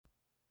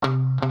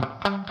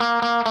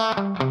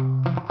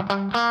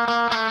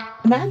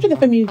Imagine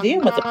if a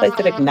museum was a place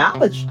that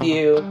acknowledged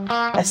you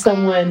as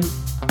someone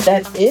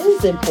that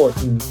is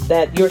important,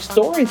 that your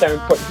stories are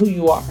important, who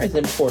you are is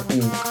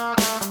important.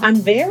 I'm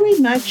very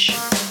much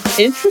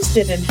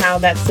interested in how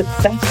that's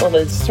successful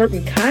in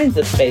certain kinds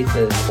of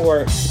spaces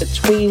or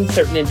between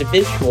certain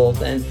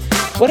individuals. And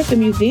what if the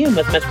museum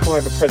was much more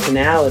of a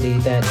personality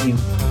that you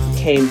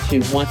came to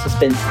want to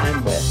spend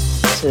time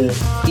with, to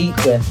eat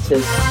with, to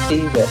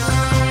be with?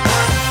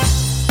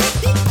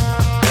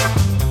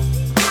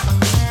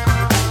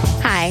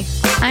 Hi,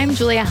 I'm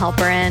Julia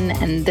Halperin,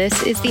 and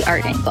this is The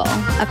Art Angle,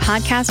 a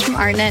podcast from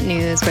Artnet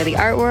News where the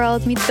art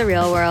world meets the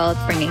real world,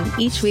 bringing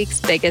each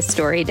week's biggest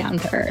story down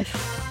to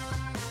earth.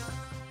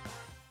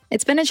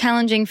 It's been a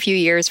challenging few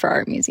years for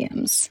art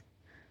museums.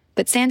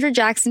 But Sandra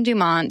Jackson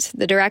Dumont,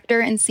 the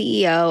director and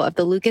CEO of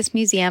the Lucas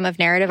Museum of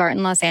Narrative Art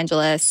in Los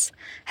Angeles,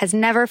 has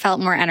never felt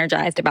more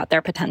energized about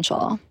their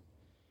potential.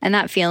 And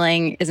that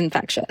feeling is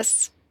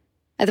infectious.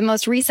 At the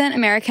most recent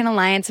American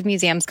Alliance of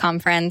Museums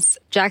conference,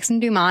 Jackson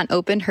Dumont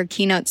opened her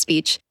keynote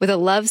speech with a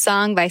love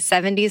song by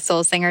 70s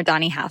soul singer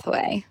Donny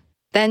Hathaway.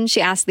 Then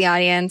she asked the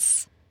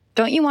audience,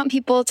 "Don't you want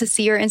people to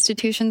see your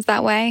institutions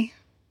that way?"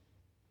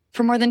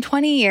 For more than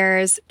 20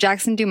 years,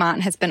 Jackson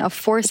Dumont has been a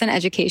force in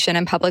education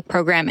and public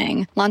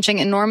programming, launching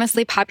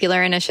enormously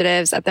popular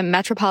initiatives at the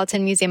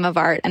Metropolitan Museum of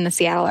Art and the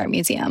Seattle Art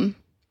Museum.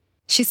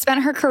 She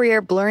spent her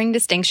career blurring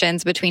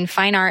distinctions between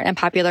fine art and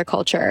popular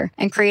culture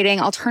and creating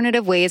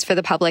alternative ways for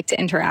the public to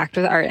interact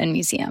with art and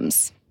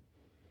museums.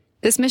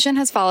 This mission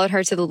has followed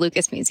her to the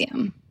Lucas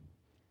Museum.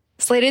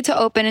 Slated to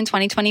open in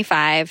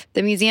 2025,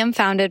 the museum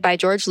founded by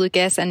George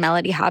Lucas and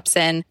Mellody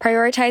Hobson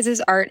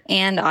prioritizes art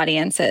and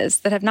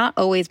audiences that have not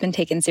always been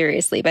taken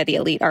seriously by the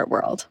elite art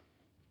world.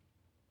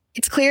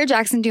 It's clear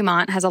Jackson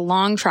Dumont has a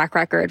long track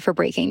record for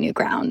breaking new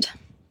ground.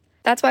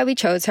 That's why we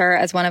chose her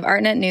as one of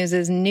Artnet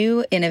News'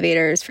 new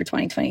innovators for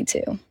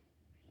 2022.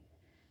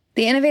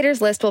 The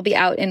Innovators List will be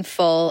out in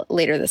full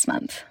later this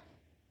month.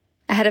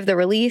 Ahead of the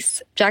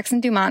release, Jackson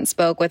Dumont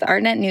spoke with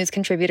Artnet News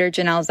contributor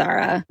Janelle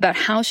Zara about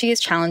how she is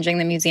challenging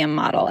the museum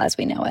model as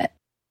we know it.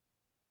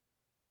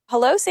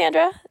 Hello,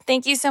 Sandra.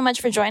 Thank you so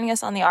much for joining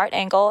us on The Art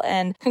Angle,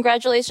 and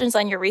congratulations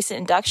on your recent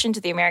induction to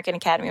the American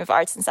Academy of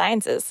Arts and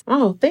Sciences.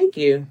 Oh, thank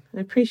you.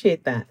 I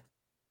appreciate that.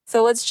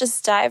 So let's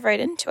just dive right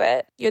into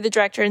it. You're the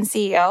director and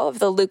CEO of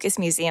the Lucas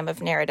Museum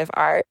of Narrative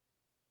Art.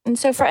 And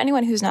so for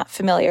anyone who's not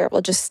familiar,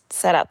 we'll just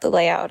set out the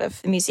layout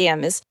of the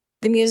museum.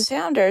 The museum's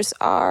founders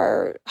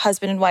are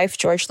husband and wife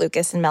George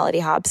Lucas and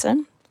Mellody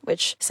Hobson,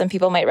 which some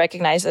people might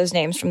recognize those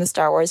names from the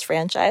Star Wars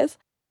franchise.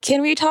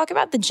 Can we talk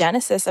about the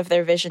genesis of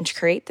their vision to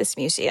create this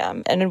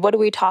museum? And what do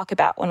we talk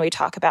about when we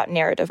talk about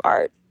narrative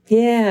art?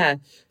 Yeah.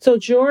 So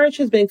George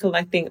has been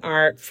collecting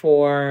art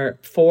for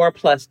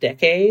 4+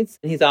 decades.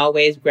 He's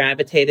always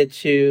gravitated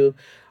to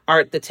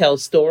art that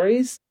tells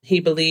stories.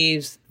 He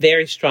believes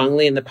very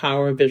strongly in the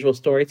power of visual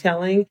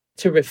storytelling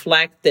to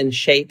reflect and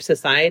shape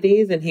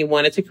societies. And he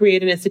wanted to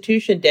create an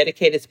institution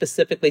dedicated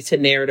specifically to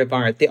narrative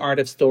art, the art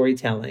of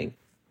storytelling.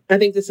 I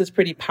think this is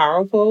pretty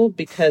powerful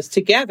because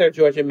together,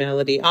 George and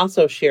Mellody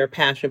also share a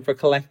passion for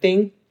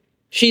collecting.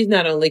 She's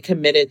not only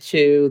committed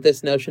to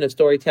this notion of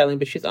storytelling,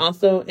 but she's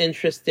also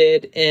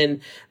interested in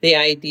the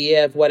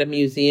idea of what a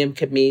museum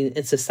could mean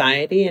in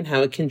society and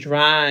how it can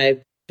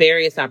drive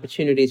various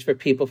opportunities for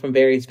people from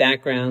various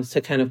backgrounds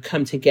to kind of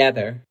come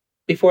together.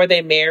 Before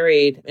they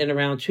married in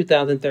around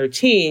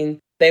 2013,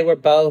 they were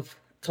both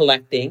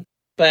collecting,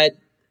 but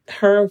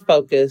her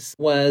focus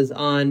was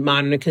on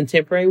modern and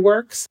contemporary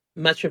works,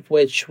 much of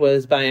which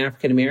was by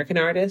African-American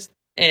artists.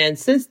 And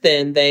since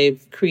then,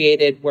 they've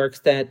created works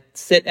that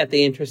sit at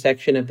the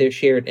intersection of their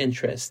shared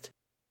interest.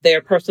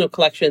 Their personal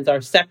collections are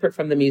separate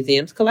from the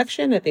museum's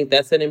collection. I think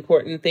that's an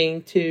important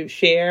thing to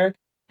share.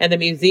 And the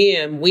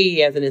museum,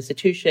 we as an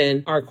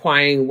institution, are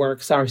acquiring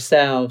works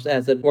ourselves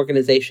as an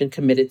organization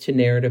committed to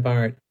narrative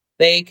art.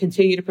 They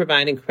continue to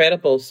provide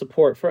incredible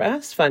support for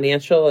us,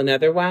 financial and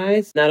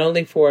otherwise, not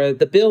only for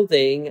the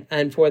building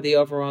and for the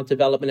overall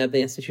development of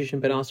the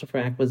institution, but also for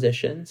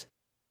acquisitions.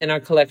 And our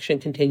collection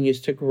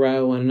continues to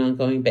grow on an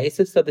ongoing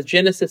basis. So the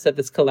genesis of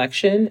this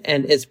collection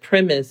and its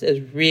premise is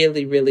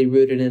really, really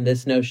rooted in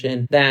this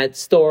notion that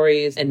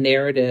stories and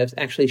narratives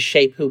actually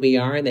shape who we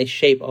are and they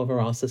shape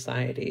overall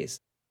societies.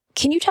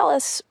 Can you tell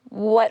us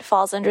what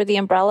falls under the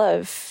umbrella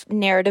of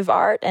narrative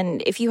art,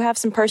 and if you have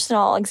some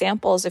personal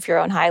examples of your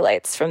own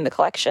highlights from the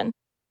collection?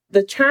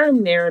 The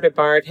term narrative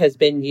art has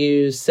been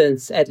used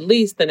since at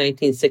least the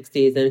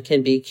 1960s and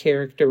can be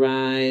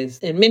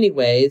characterized in many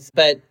ways,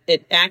 but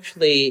it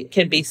actually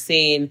can be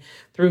seen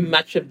through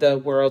much of the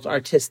world's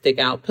artistic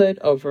output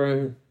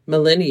over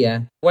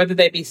millennia, whether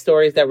they be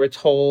stories that were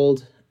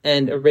told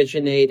and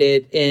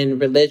originated in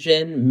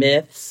religion,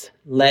 myths,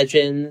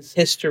 legends,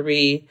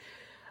 history,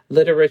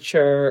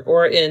 literature,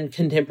 or in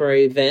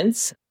contemporary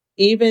events.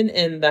 Even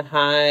in the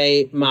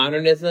high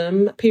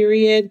modernism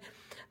period,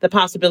 the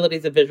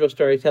possibilities of visual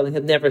storytelling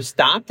have never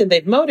stopped, and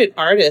they've molded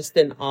artists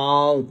in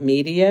all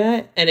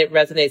media, and it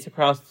resonates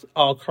across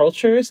all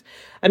cultures.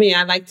 I mean,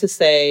 I like to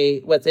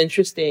say what's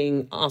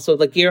interesting also,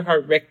 like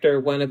Gerhard Richter,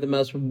 one of the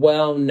most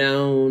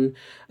well-known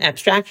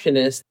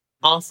abstractionists,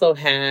 also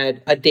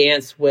had a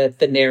dance with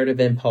the narrative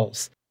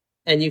impulse.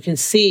 And you can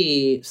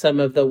see some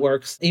of the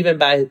works, even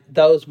by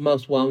those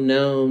most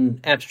well-known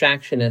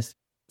abstractionists.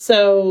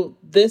 So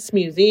this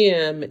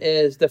museum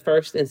is the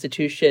first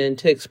institution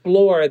to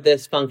explore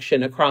this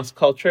function across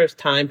cultures,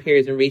 time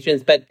periods, and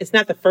regions. But it's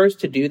not the first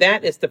to do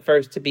that. It's the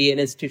first to be an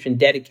institution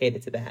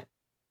dedicated to that.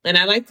 And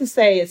I like to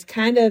say it's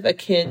kind of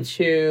akin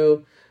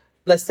to,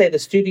 let's say the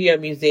Studio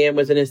Museum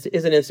is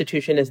an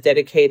institution that's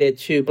dedicated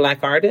to Black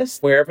artists,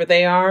 wherever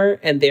they are,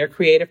 and their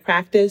creative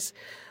practice.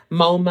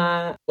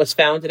 MoMA was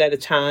founded at a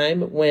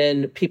time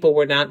when people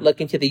were not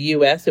looking to the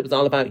U.S. It was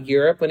all about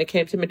Europe when it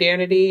came to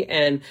modernity.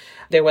 And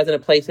there wasn't a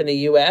place in the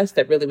U.S.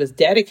 that really was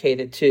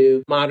dedicated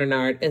to modern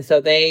art. And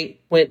so they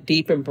went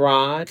deep and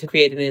broad to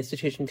create an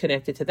institution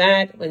connected to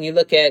that. When you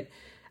look at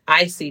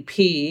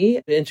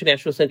ICP, the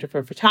International Center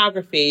for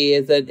Photography,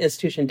 is an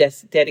institution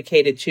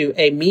dedicated to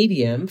a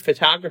medium,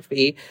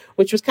 photography,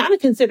 which was kind of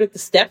considered the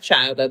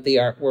stepchild of the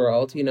art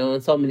world, on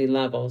so many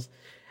levels.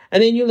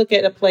 And then you look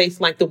at a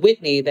place like the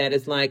Whitney, that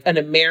is like an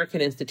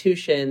American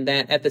institution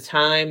that at the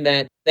time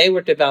that they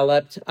were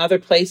developed, other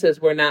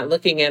places were not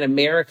looking at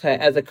America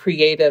as a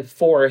creative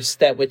force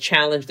that would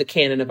challenge the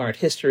canon of art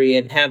history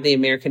and have the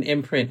American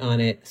imprint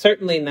on it.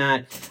 Certainly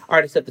not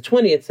artists of the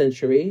 20th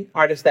century,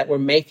 artists that were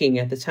making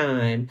at the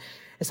time.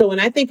 So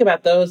when I think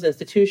about those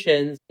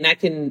institutions, and I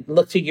can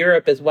look to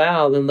Europe as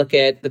well and look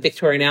at the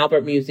Victoria and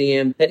Albert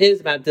Museum that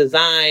is about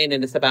design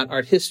and it's about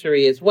art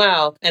history as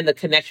well, and the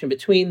connection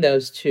between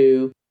those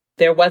two.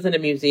 There wasn't a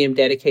museum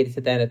dedicated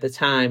to that at the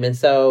time. And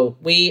so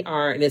we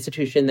are an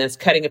institution that's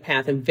cutting a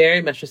path in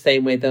very much the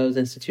same way those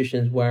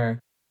institutions were.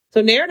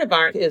 So narrative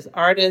art is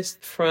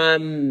artists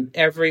from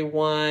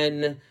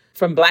everyone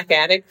from Black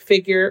Attic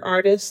figure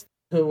artists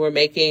who were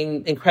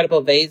making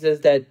incredible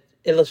vases that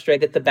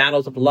illustrated the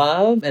battles of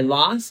love and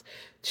loss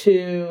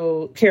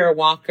to Kara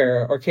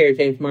Walker or Kara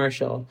James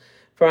Marshall,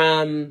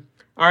 from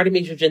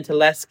Artemisia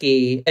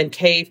Gentileschi and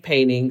cave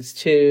paintings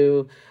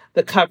to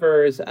the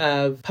covers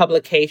of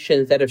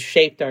publications that have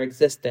shaped our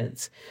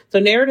existence. So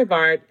narrative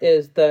art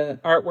is the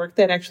artwork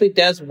that actually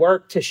does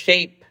work to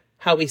shape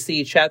how we see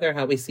each other,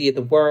 how we see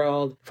the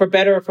world, for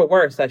better or for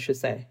worse, I should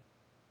say.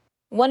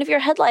 One of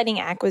your headlining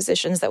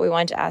acquisitions that we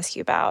wanted to ask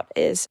you about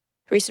is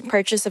the recent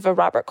purchase of a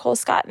Robert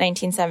Colescott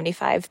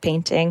 1975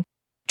 painting,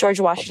 George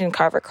Washington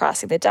Carver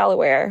Crossing the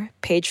Delaware,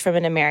 page from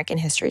an American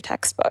history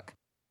textbook.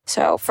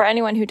 So for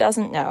anyone who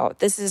doesn't know,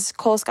 this is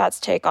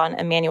Colescott's take on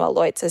Emanuel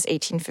Lewitz's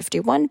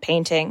 1851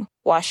 painting,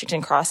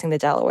 Washington Crossing the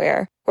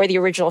Delaware, where the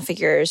original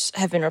figures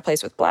have been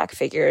replaced with Black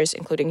figures,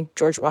 including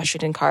George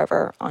Washington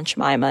Carver, Aunt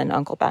Jemima, and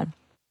Uncle Ben.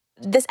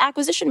 This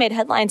acquisition made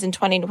headlines in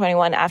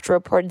 2021 after a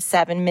reported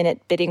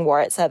 7-minute bidding war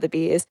at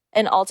Sotheby's,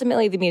 and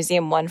ultimately the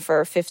museum won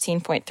for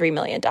 $15.3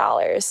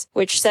 million,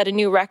 which set a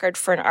new record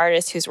for an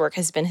artist whose work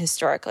has been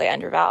historically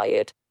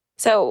undervalued.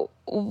 So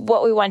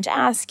what we want to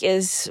ask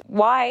is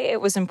why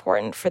it was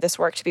important for this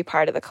work to be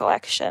part of the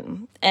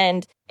collection.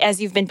 And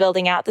as you've been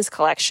building out this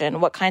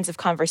collection, what kinds of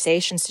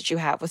conversations did you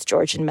have with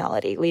George and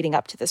Mellody leading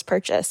up to this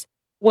purchase?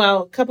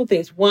 Well, a couple of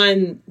things.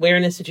 One, we're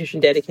an institution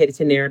dedicated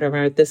to narrative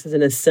art. This is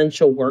an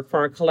essential work for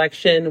our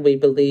collection. We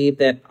believe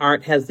that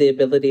art has the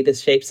ability to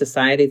shape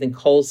societies, and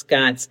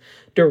Colescott's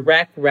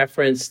direct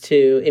reference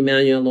to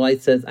Emanuel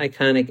Lewitz's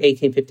iconic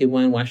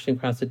 1851 Washington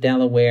Crossing the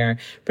Delaware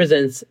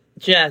presents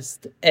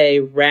just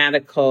a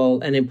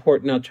radical and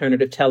important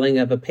alternative telling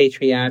of a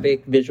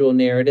patriotic visual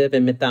narrative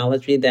and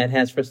mythology that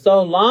has for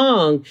so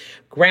long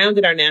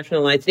grounded our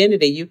national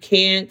identity. You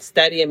can't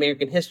study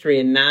American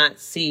history and not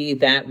see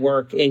that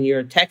work in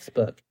your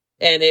textbook.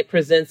 And it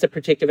presents a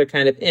particular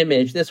kind of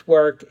image. This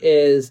work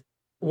is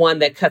one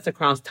that cuts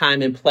across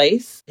time and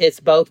place. It's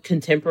both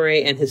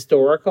contemporary and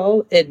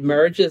historical. It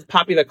merges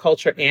popular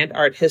culture and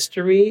art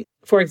history.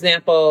 For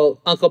example,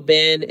 Uncle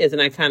Ben is an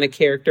iconic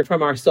character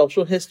from our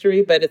social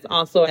history, but it's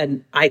also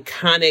an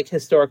iconic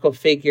historical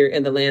figure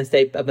in the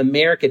landscape of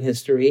American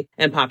history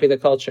and popular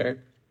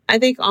culture. I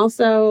think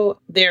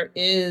also there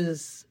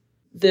is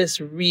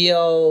this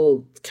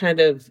real kind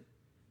of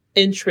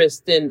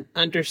interest in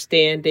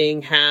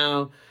understanding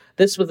how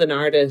this was an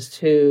artist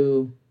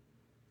who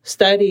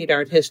studied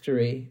art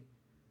history,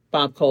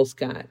 Bob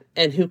Colescott,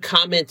 and who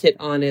commented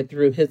on it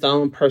through his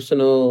own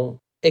personal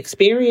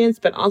experience,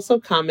 but also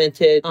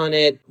commented on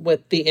it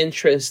with the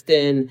interest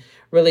in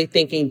really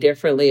thinking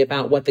differently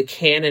about what the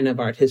canon of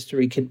art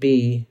history could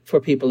be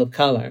for people of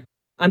color.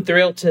 I'm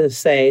thrilled to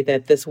say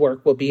that this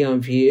work will be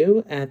on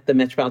view at the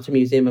Metropolitan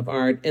Museum of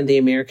Art in the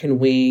American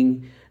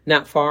Wing,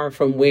 not far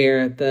from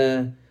where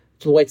the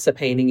Lewitz's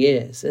painting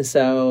is. And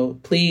so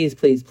please,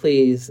 please,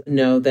 please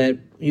know that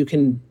you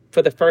can,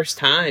 for the first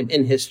time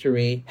in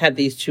history, have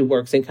these two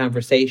works in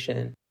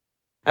conversation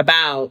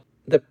about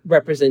the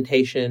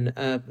representation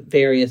of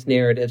various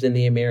narratives in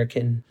the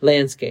American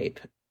landscape.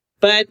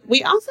 But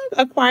we also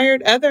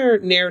acquired other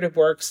narrative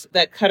works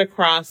that cut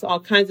across all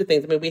kinds of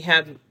things. I mean, we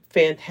have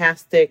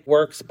fantastic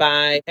works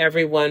by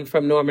everyone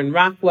from Norman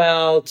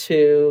Rockwell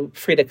to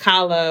Frida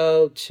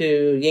Kahlo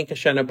to Yinka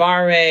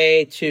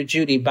Shonibare to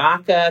Judy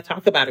Baca.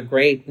 Talk about a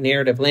great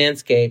narrative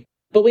landscape.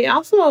 But we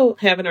also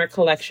have in our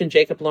collection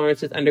Jacob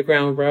Lawrence's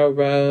Underground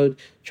Railroad,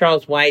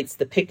 Charles White's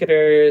The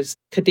Picketers,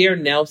 Kadir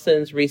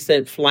Nelson's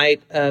recent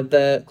flight of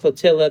the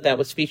Clotilla that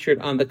was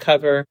featured on the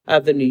cover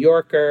of The New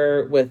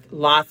Yorker with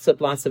lots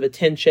of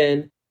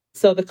attention.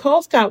 So the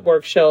Colescott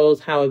work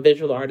shows how a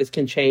visual artist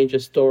can change a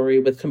story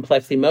with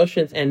complex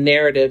emotions and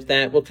narratives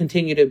that will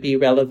continue to be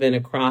relevant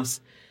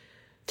across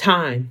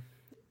time.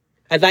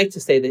 I'd like to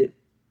say that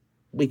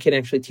we can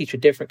actually teach a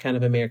different kind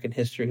of American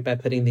history by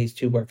putting these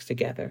two works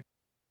together.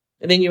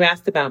 And then you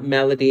asked about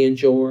Mellody and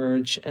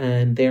George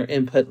and their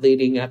input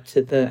leading up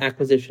to the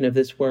acquisition of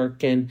this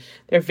work. And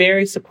they're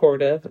very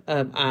supportive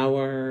of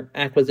our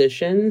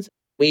acquisitions.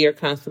 We are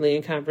constantly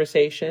in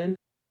conversation.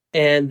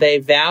 And they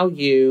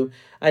value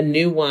a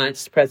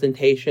nuanced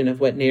presentation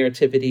of what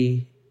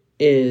narrativity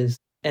is.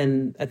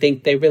 And I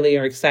think they really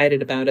are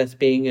excited about us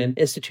being an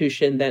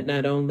institution that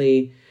not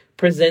only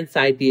presents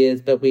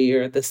ideas, but we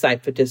are the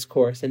site for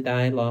discourse and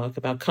dialogue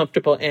about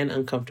comfortable and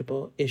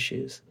uncomfortable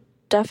issues.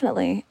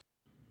 Definitely.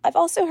 I've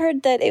also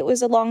heard that it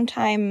was a long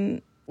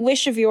time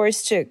wish of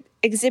yours to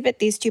exhibit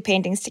these two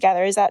paintings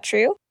together. Is that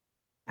true?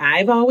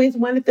 I've always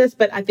wanted this,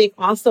 but I think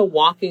also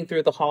walking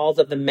through the halls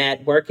of the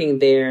Met, working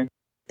there,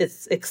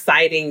 it's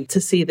exciting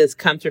to see this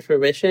come to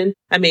fruition.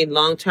 I mean,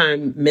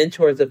 longtime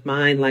mentors of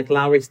mine like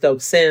Lowry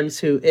Stokes Sims,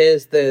 who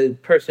is the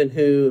person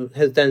who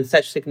has done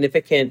such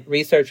significant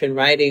research and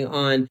writing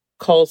on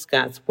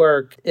Colescott's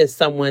work, is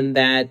someone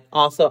that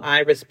also I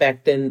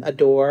respect and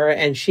adore.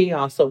 And she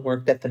also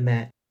worked at the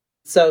Met.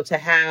 So to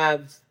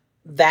have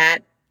that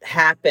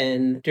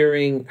happen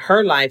during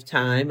her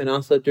lifetime and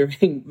also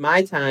during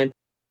my time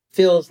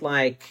feels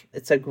like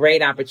it's a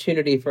great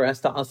opportunity for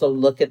us to also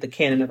look at the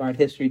canon of art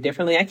history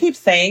differently. I keep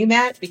saying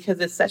that because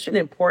it's such an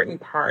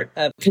important part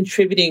of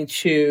contributing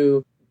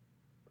to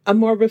a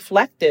more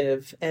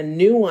reflective and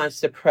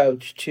nuanced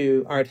approach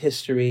to art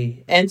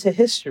history and to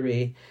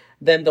history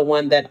than the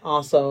one that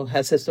also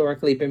has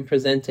historically been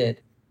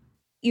presented.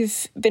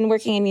 You've been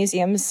working in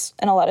museums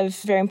and a lot of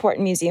very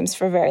important museums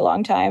for a very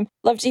long time.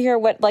 Love to hear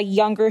what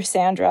younger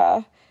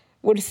Sandra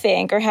would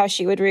think or how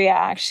she would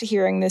react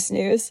hearing this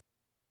news.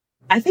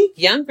 I think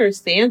younger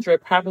Sandra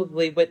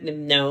probably wouldn't have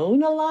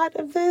known a lot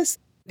of this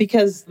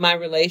because my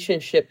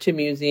relationship to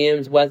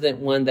museums wasn't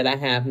one that I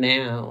have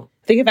now.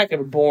 I think if I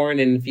were born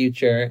in the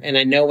future and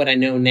I know what I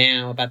know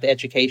now about the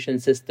education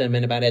system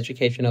and about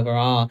education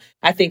overall,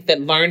 I think that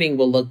learning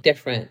will look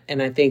different.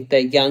 And I think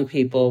that young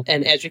people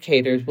and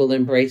educators will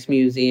embrace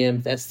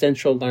museums as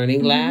central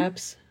learning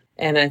labs.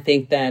 And I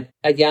think that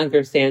a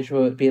younger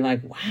Sandra would be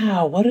like,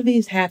 wow, what do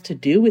these have to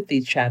do with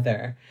each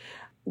other?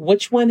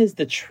 Which one is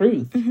the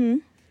truth?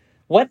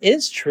 What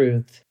is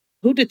truth?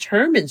 Who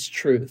determines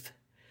truth?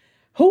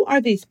 Who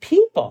are these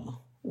people?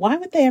 Why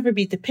would they ever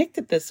be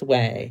depicted this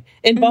way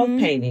in both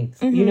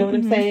paintings? You know what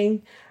I'm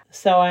saying?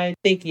 So I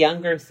think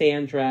younger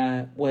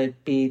Sandra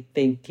would be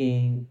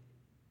thinking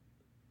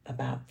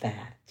about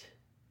that.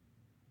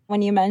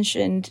 When you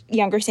mentioned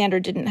younger Sandra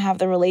didn't have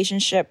the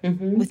relationship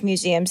with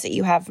museums that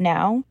you have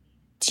now,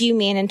 do you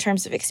mean in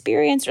terms of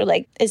experience or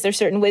is there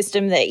certain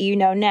wisdom that you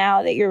know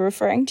now that you're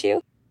referring to?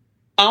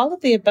 All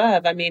of the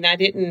above. I mean, I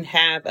didn't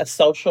have a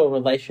social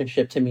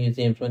relationship to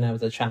museums when I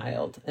was a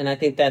child. And I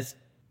think that's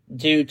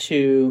due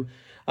to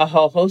a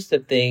whole host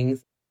of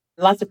things.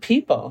 Lots of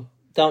people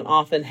don't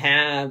often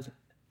have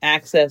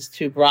access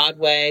to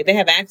Broadway. They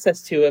have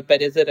access to it,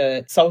 but is it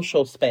a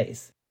social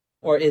space?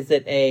 Or is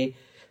it a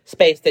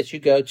space that you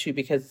go to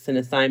because it's an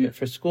assignment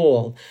for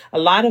school? A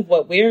lot of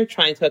what we're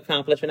trying to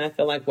accomplish, and I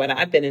feel like what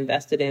I've been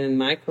invested in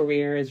my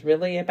career, is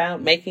really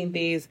about making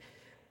these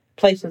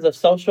places of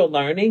social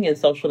learning and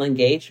social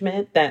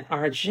engagement that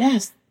are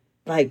just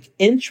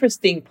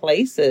interesting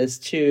places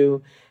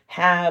to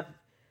have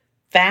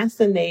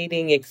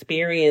fascinating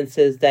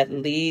experiences that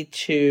lead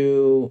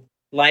to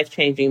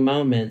life-changing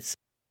moments.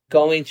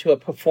 Going to a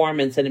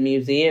performance in a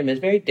museum is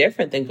very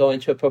different than going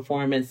to a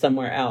performance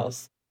somewhere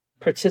else.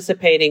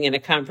 Participating in a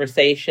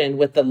conversation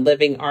with a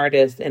living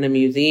artist in a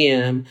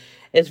museum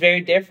is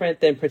very different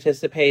than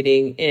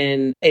participating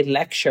in a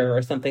lecture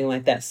or something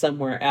like that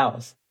somewhere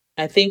else.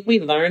 I think we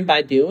learn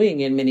by doing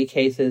in many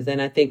cases, and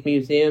I think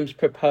museums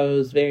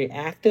propose very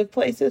active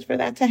places for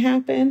that to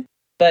happen.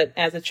 But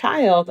as a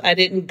child, I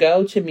didn't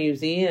go to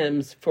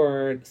museums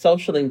for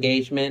social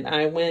engagement.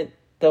 I went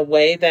the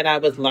way that I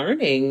was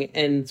learning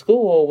in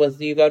school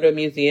was you go to a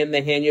museum,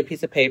 they hand you a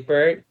piece of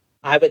paper.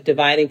 I would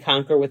divide and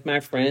conquer with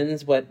my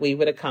friends what we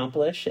would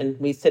accomplish, and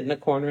we sit in a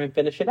corner and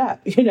finish it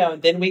up,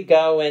 and then we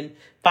go and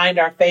find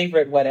our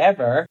favorite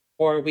whatever,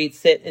 or we'd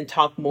sit and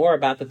talk more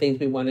about the things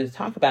we wanted to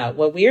talk about.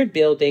 What we're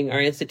building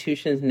are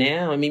institutions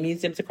now. I mean,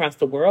 museums across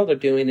the world are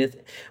doing this.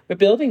 We're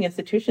building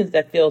institutions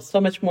that feel so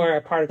much more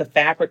a part of the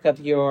fabric of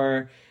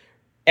your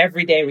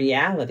everyday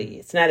reality.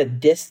 It's not a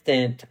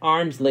distant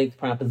arm's length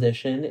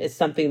proposition. It's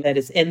something that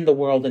is in the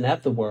world and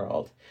of the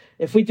world.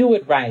 If we do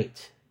it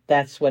right,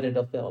 that's what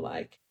it'll feel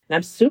like. And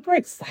I'm super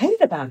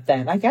excited about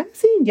that. Like, I'm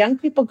seeing young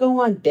people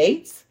go on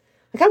dates.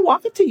 Like, I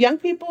walk up to young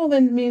people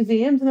in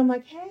museums and I'm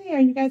like, hey, are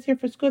you guys here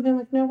for school? They're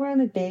like, no, we're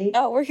on a date.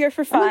 Oh, we're here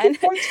for fun.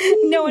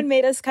 No one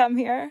made us come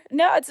here.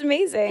 No, it's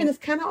amazing. And it's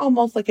kind of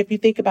almost like if you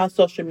think about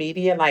social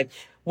media, like,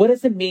 what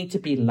does it mean to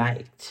be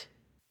liked?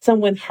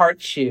 Someone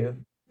hearts you.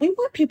 We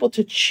want people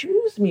to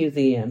choose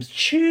museums,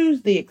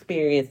 choose the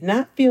experience,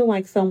 not feel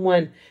like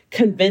someone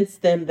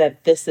convinced them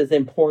that this is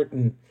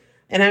important.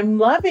 And I'm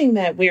loving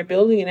that we're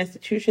building an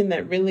institution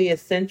that really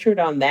is centered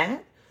on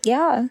that.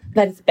 Yeah.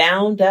 That is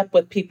bound up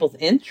with people's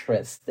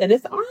interests. And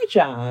it's our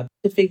job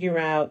to figure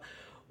out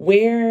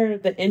where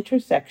the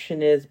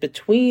intersection is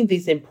between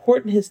these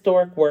important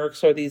historic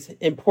works or these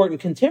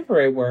important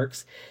contemporary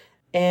works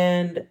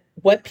and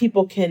what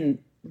people can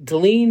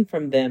glean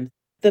from them.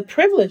 The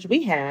privilege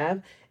we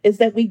have is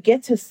that we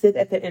get to sit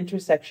at the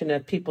intersection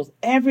of people's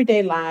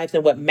everyday lives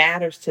and what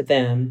matters to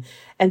them,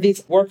 and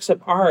these works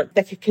of art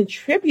that could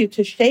contribute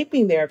to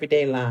shaping their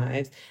everyday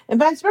lives and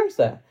vice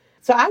versa.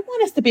 So I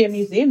want us to be a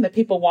museum that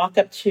people walk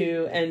up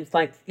to and it's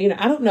like,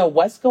 I don't know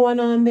what's going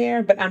on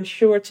there, but I'm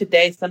sure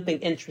today something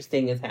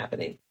interesting is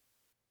happening.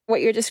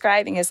 What you're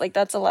describing is like,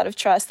 that's a lot of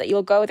trust that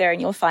you'll go there and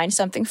you'll find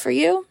something for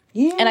you.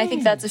 Yeah. And I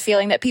think that's a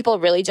feeling that people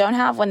really don't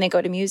have when they go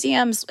to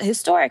museums,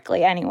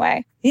 historically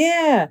anyway.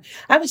 Yeah.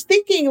 I was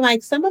thinking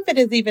like some of it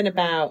is even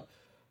about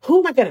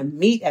who am I going to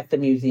meet at the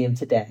museum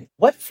today?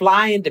 What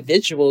fly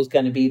individual is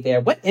going to be there?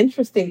 What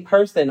interesting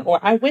person? Or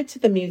I went to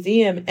the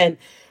museum and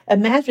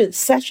imagine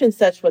such and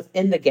such was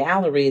in the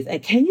galleries.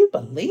 And can you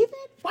believe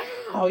it?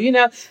 Wow.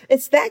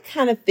 It's that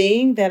kind of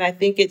thing that I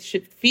think it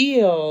should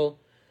feel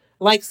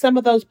like some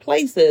of those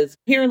places.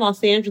 Here in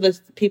Los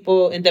Angeles,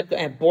 people end up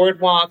at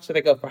boardwalks or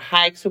they go for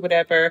hikes or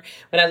whatever.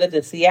 When I lived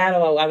in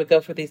Seattle, I would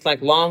go for these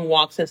like long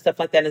walks and stuff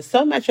like that. And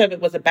so much of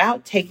it was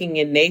about taking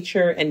in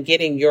nature and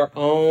getting your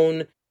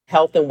own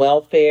health and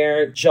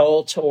welfare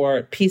jolt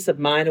or peace of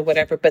mind or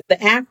whatever. But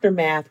the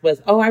aftermath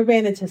was, I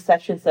ran into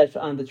such and such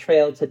on the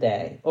trail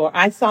today, or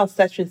I saw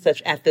such and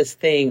such at this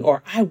thing,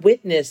 or I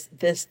witnessed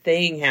this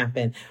thing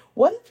happen.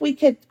 What if we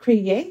could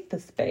create the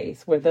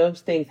space where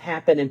those things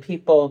happen and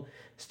people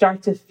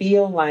start to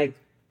feel like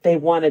they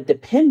want to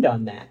depend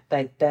on that,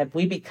 like that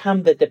we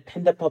become the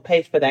dependable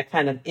place for that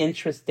kind of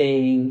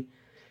interesting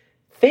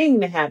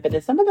thing to happen.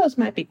 And some of those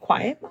might be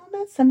quiet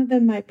moments. Some of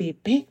them might be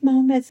big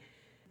moments.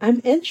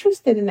 I'm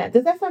interested in that.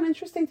 Does that sound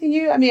interesting to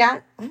you? I mean,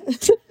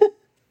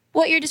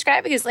 What you're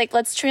describing is like,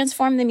 let's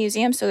transform the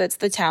museum so it's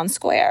the town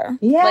square.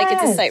 Yes. Like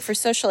it's a site for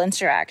social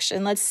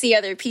interaction. Let's see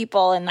other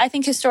people. And I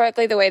think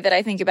historically, the way that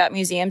I think about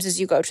museums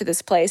is you go to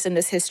this place and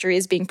this history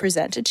is being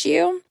presented to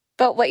you.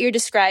 But what you're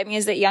describing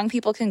is that young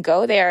people can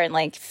go there and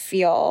like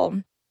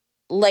feel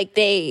like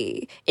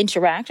they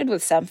interacted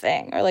with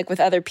something or like with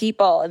other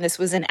people. And this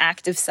was an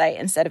active site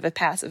instead of a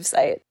passive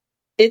site.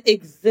 It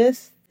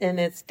exists and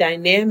it's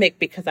dynamic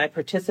because I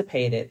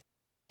participated.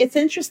 It's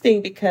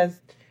interesting because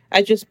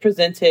I just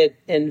presented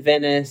in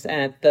Venice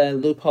at the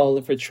Loophole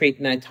of Retreat,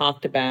 and I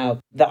talked about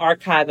the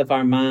archive of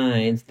our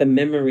minds, the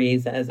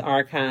memories as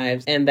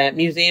archives, and that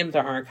museums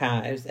are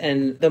archives.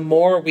 And the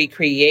more we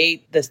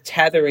create this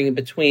tethering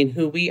between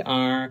who we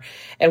are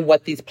and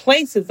what these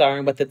places are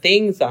and what the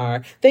things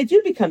are, they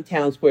do become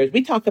town squares.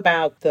 We talk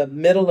about the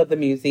middle of the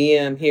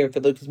museum here at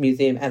the Lucas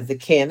Museum as the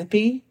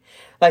canopy,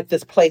 like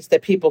this place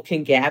that people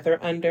can gather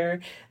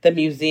under. The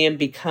museum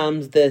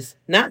becomes this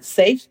not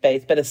safe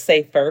space, but a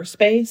safer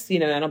space. I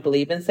don't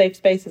believe in safe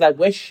spaces.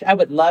 I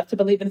would love to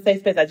believe in a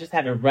safe space. I just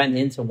haven't run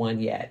into one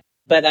yet.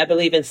 But I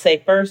believe in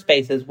safer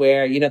spaces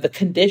where, the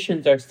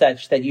conditions are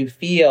such that you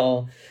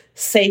feel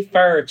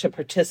safer to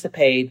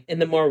participate in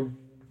the more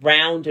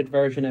rounded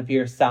version of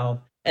yourself,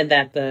 and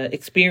that the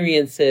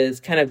experiences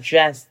kind of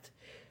just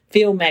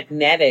feel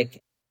magnetic.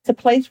 It's a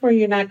place where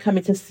you're not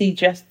coming to see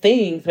just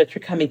things, but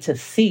you're coming to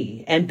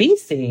see and be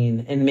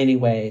seen in many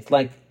ways.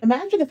 Like,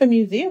 imagine if a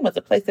museum was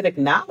a place that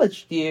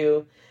acknowledged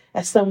you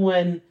as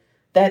someone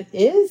that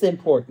is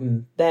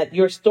important, that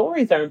your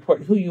stories are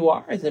important, who you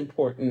are is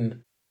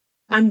important.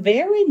 I'm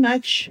very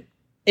much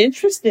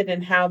interested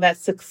in how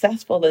that's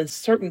successful in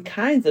certain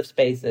kinds of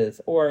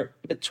spaces or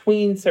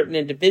between certain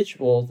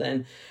individuals.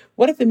 And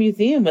what if the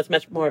museum was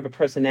much more of a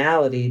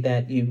personality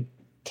that you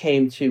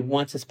came to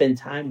want to spend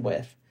time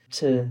with,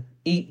 to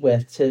eat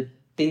with, to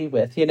be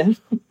with,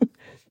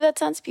 That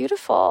sounds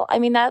beautiful. I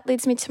mean, that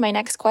leads me to my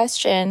next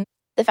question.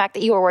 The fact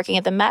that you were working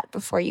at the Met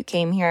before you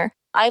came here.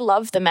 I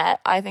love the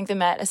Met. I think the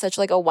Met is such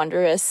like a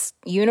wondrous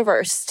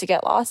universe to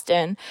get lost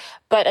in.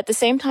 But at the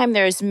same time,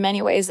 there's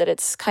many ways that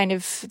it's kind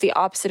of the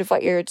opposite of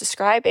what you're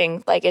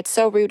describing. Like, it's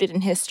so rooted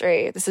in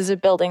history. This is a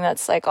building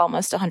that's like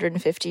almost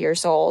 150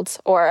 years old,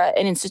 or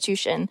an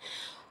institution.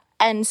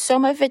 And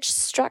some of its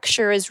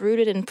structure is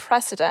rooted in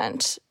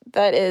precedent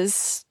that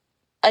is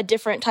a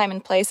different time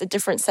and place, a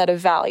different set of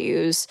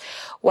values,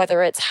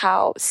 whether it's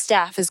how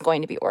staff is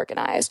going to be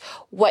organized,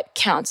 what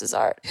counts as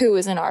art, who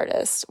is an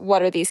artist,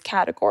 what are these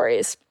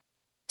categories.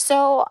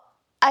 So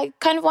I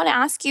kind of want to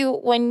ask you,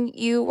 when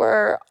you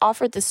were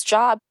offered this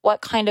job,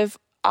 what kind of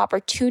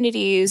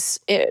opportunities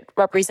it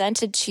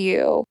represented to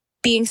you,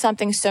 being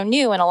something so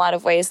new in a lot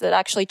of ways that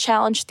actually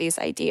challenged these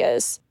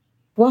ideas?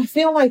 Well, I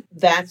feel like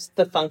that's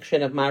the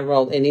function of my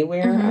role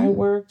anywhere I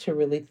work, to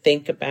really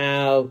think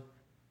about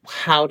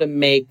how to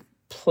make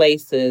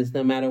places,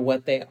 no matter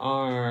what they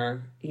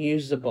are,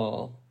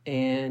 usable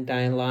and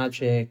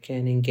dialogic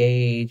and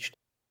engaged.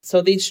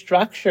 So these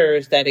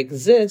structures that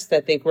exist,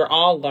 I think we're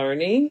all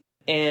learning.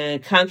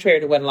 And contrary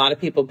to what a lot of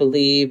people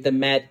believe, the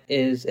Met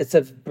it's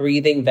a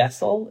breathing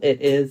vessel. It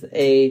is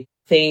a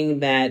thing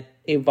that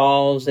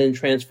evolves and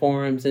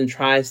transforms and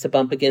tries to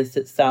bump against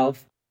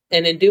itself.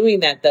 And in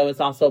doing that, though, it's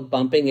also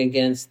bumping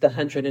against the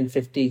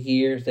 150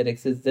 years that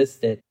it's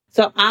existed.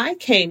 So I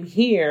came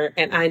here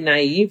and I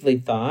naively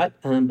thought,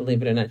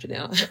 believe it or not,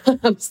 Janelle,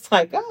 I was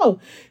like, I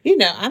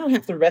don't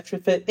have to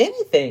retrofit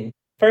anything.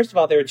 First of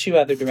all, there were 2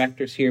 other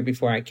directors here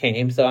before I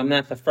came, so I'm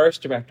not the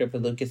first director of the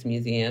Lucas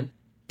Museum.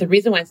 The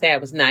reason why I say I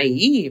was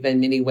naive in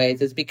many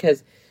ways is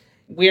because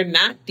we're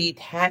not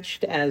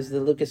detached as the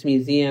Lucas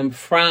Museum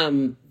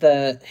from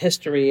the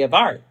history of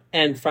art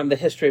and from the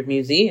history of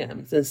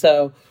museums. And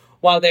so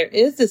while there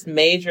is this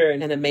major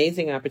and an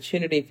amazing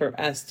opportunity for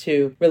us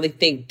to really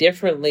think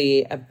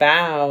differently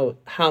about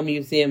how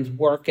museums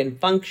work and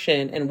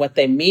function and what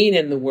they mean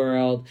in the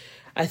world,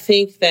 I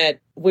think that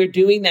we're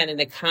doing that in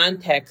the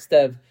context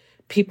of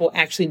people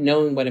actually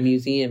knowing what a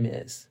museum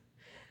is.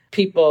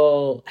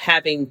 People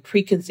having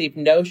preconceived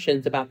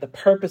notions about the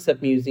purpose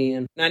of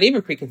museums, not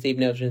even preconceived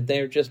notions,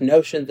 they're just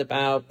notions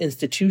about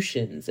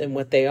institutions and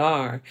what they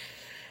are.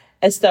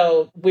 And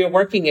so we're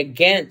working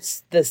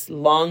against this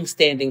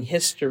long-standing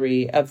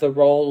history of the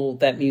role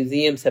that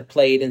museums have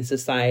played in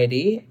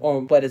society,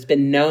 or what has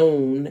been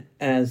known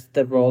as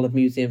the role of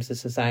museums in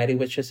society,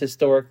 which has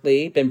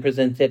historically been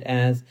presented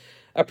as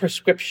a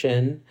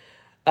prescription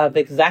of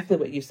exactly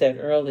what you said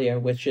earlier,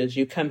 which is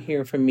you come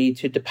here for me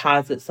to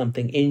deposit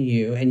something in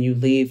you and you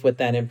leave with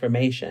that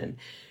information.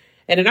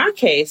 And in our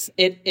case,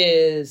 it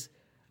is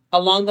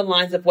along the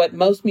lines of what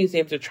most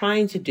museums are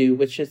trying to do,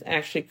 which is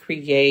actually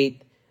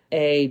create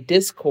a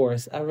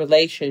discourse, a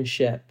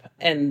relationship.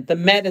 And the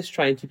Met is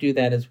trying to do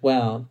that as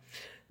well.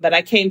 But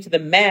I came to the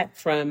Met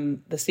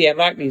from the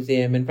Seattle Art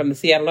Museum, and from the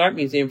Seattle Art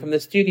Museum, from the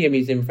Studio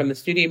Museum, from the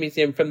Studio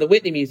Museum, from the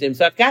Whitney Museum.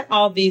 So I've got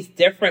all these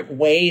different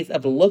ways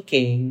of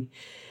looking,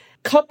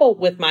 coupled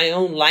with my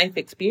own life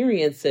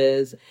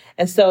experiences.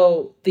 And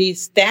so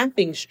these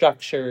staffing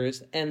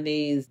structures and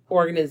these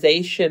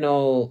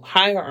organizational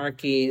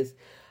hierarchies,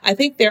 I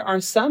think there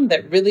are some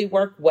that really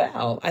work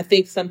well. I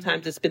think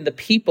sometimes it's been the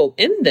people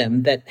in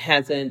them that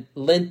hasn't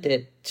lent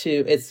it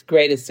to its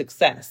greatest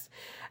success.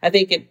 I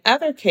think in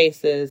other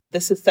cases,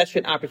 this is such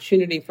an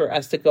opportunity for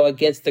us to go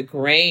against the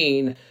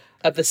grain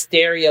of the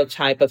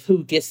stereotype of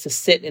who gets to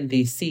sit in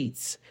these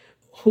seats.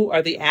 Who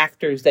are the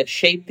actors that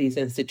shape these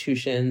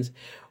institutions?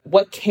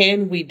 What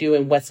can we do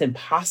and what's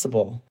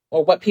impossible,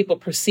 or what people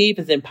perceive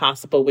as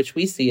impossible, which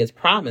we see as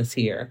promise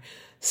here.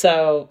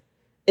 So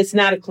it's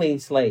not a clean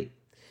slate.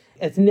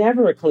 It's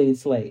never a clean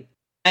slate.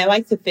 I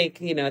like to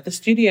think, at the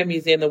Studio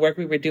Museum, the work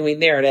we were doing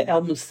there, at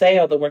El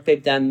Museo, the work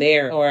they've done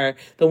there, or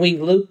the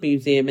Wing Luke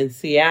Museum in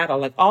Seattle,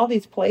 like all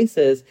these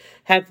places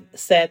have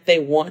said they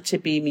want to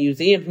be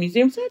museums.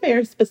 Museums are a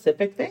very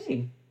specific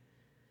thing.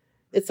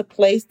 It's a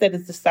place that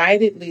is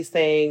decidedly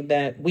saying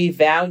that we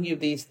value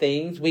these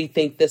things. We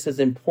think this is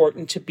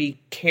important to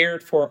be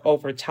cared for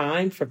over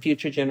time for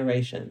future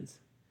generations.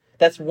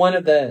 That's one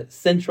of the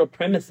central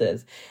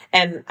premises.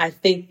 And I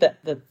think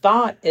that the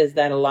thought is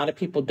that a lot of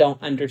people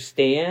don't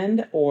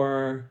understand,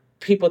 or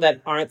people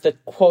that aren't the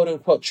quote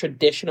unquote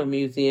traditional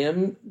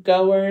museum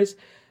goers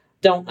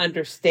don't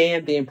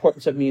understand the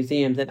importance of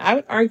museums. And I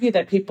would argue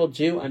that people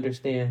do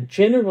understand.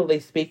 Generally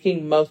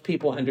speaking, most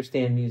people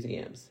understand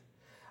museums.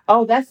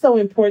 Oh, that's so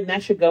important.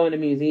 That should go in a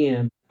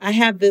museum. I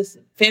have this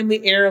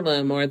family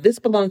heirloom, or this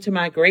belonged to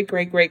my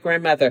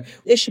great-great-great-grandmother.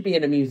 It should be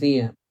in a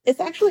museum. It's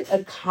actually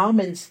a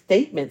common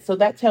statement. So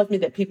that tells me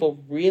that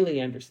people really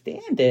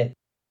understand it.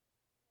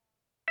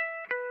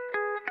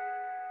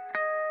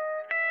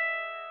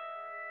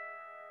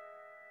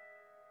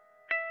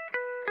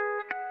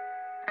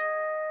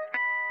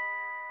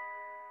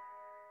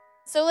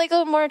 So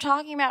when we're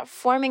talking about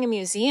forming a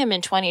museum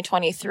in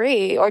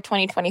 2023 or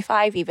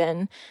 2025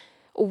 even,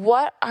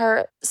 what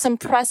are some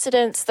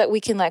precedents that we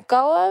can let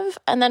go of,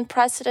 and then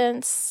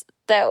precedents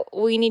that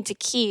we need to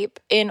keep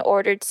in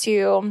order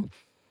to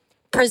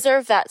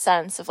preserve that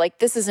sense of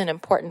this is an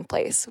important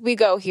place. We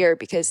go here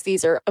because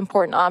these are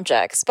important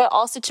objects, but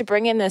also to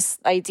bring in this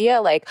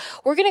idea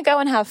we're going to go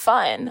and have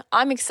fun.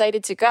 I'm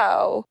excited to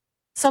go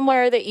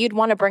somewhere that you'd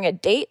want to bring a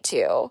date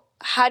to.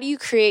 How do you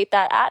create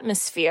that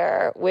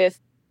atmosphere with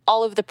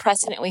all of the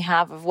precedent we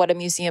have of what a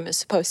museum is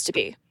supposed to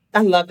be?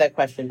 I love that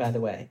question, by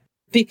the way,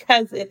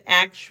 because it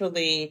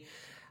actually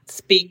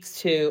speaks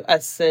to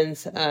a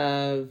sense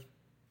of,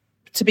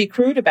 to be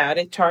crude about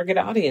it, target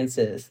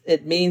audiences.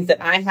 It means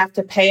that I have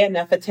to pay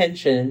enough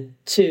attention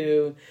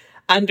to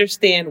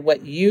understand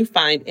what you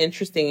find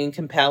interesting and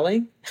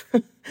compelling.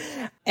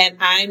 And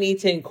I need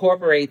to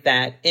incorporate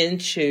that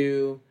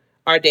into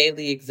our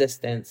daily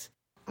existence.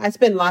 I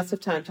spend lots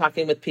of time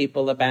talking with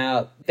people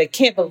about, they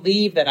can't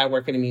believe that I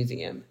work in a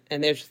museum.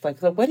 And they're just like,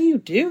 so what do you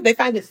do? They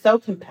find it so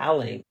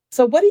compelling.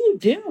 So what do you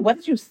do? What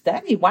did you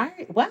study?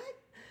 Why? What?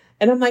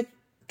 And I'm like,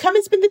 come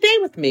and spend the day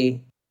with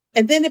me.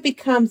 And then it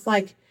becomes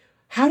like,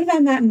 how did I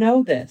not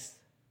know this?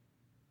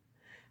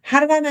 How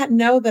did I not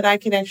know that I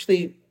can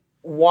actually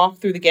walk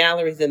through the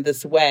galleries in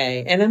this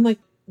way? And I'm like,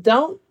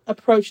 don't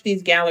approach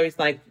these galleries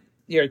like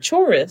you're a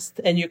tourist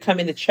and you're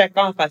coming to check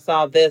off, I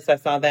saw this, I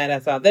saw that, I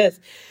saw this.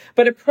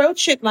 But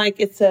approach it like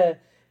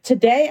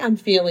today I'm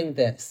feeling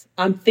this.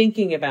 I'm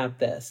thinking about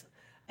this.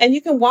 And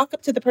you can walk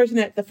up to the person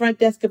at the front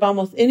desk of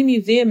almost any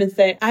museum and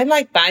say, I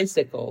like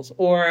bicycles,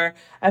 or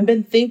I've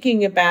been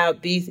thinking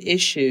about these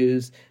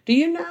issues. Do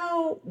you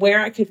know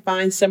where I could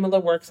find similar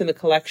works in the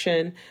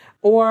collection?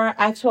 Or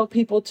I told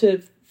people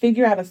to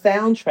figure out a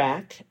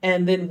soundtrack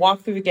and then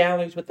walk through the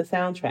galleries with the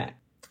soundtrack.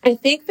 I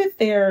think that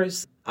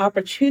there's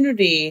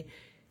opportunity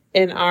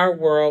in our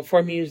world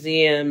for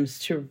museums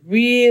to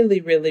really,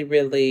 really,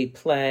 really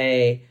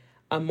play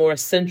a more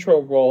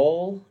central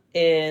role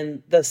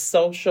in the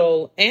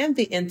social and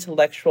the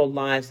intellectual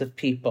lives of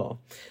people.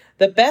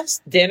 The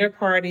best dinner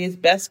parties,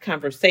 best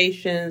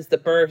conversations,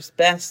 the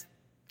best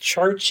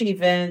church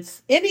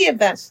events, any of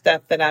that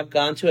stuff that I've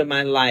gone to in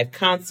my life,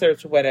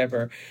 concerts,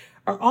 whatever,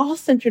 are all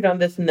centered on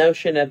this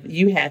notion of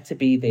you had to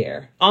be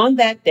there on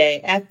that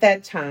day, at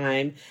that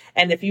time.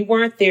 And if you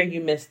weren't there,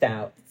 you missed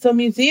out. So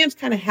museums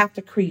kind of have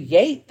to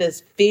create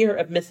this fear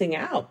of missing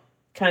out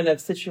kind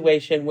of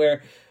situation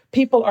where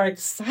people are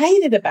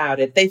excited about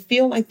it. They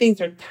feel like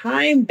things are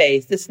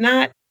time-based. It's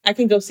not, I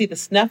can go see the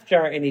snuff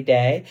jar any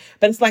day,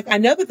 but it's like, I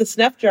know that the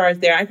snuff jar is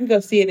there. I can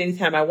go see it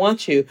anytime I want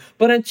to.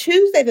 But on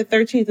Tuesday, the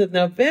 13th of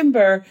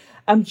November,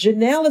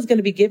 Janelle is going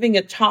to be giving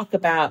a talk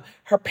about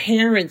her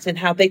parents and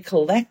how they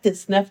collected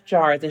snuff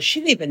jars, and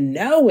she didn't even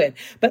know it,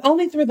 but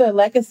only through the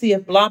legacy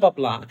of blah, blah,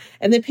 blah.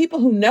 And then people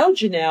who know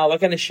Janelle are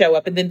going to show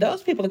up, and then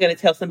those people are going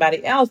to tell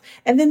somebody else,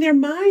 and then their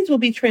minds will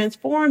be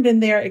transformed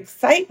and their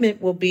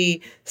excitement will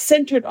be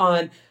centered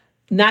on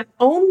not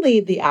only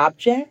the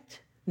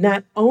object,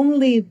 not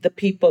only the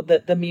people,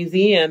 the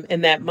museum in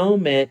that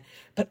moment,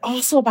 but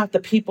also about the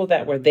people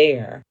that were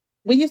there.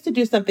 We used to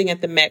do something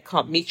at the Met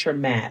called Meet Your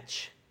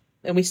Match.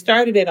 And we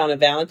started it on a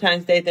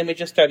Valentine's Day, then we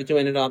just started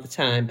doing it all the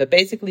time. But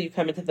basically, you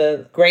come into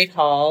the Great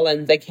Hall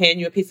and they hand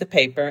you a piece of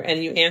paper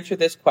and you answer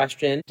this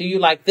question. Do you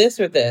like this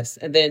or this?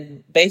 And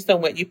then based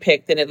on what you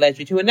picked, then it led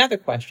you to another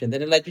question.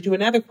 Then it led you to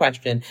another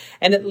question.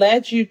 And it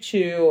led you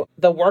to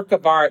the work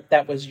of art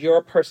that was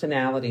your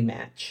personality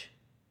match.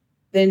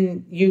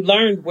 Then you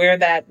learned where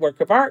that work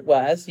of art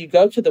was. You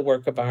go to the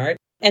work of art.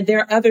 And there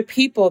are other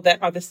people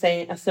that are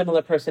a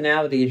similar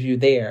personality as you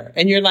there.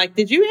 And you're like,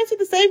 did you answer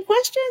the same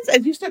questions?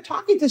 And you start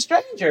talking to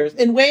strangers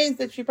in ways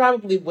that you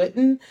probably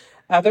wouldn't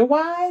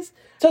otherwise.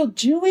 So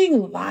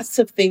doing lots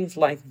of things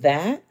like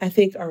that, I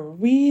think, are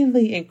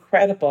really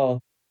incredible.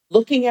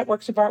 Looking at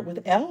works of art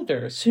with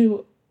elders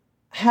who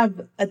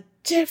have a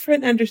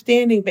different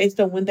understanding based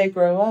on when they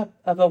grow up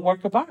of a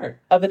work of art,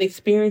 of an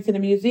experience in a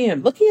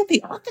museum, looking at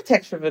the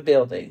architecture of a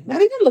building,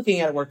 not even looking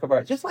at a work of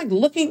art, just like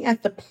looking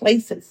at the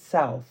place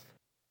itself.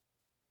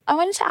 I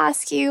wanted to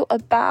ask you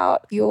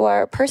about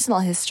your personal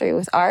history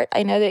with art.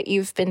 I know that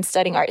you've been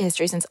studying art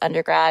history since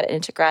undergrad and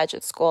into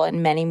graduate school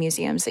in many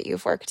museums that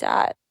you've worked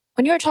at.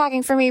 When you were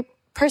talking, for me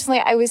personally,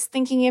 I was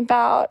thinking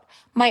about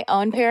my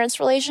own parents'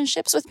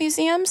 relationships with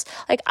museums.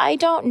 Like, I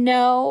don't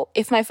know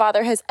if my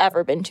father has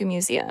ever been to a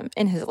museum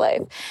in his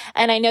life.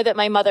 And I know that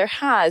my mother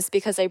has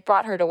because I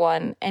brought her to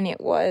one, and it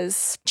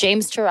was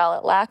James Turrell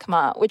at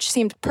LACMA, which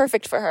seemed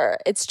perfect for her.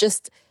 It's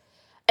just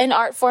an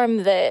art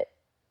form that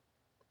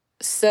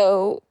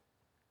so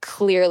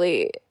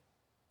clearly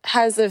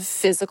has a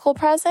physical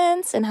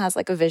presence and has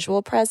like a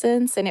visual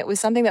presence. And it was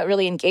something that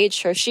really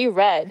engaged her. She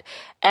read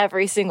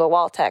every single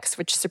wall text,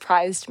 which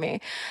surprised me.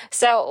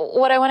 So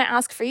what I want to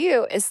ask for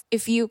you is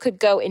if you could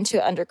go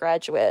into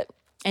undergraduate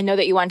and know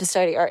that you wanted to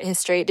study art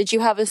history, did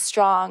you have a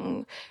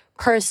strong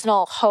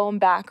personal home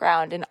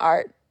background in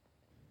art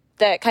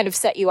that kind of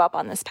set you up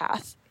on this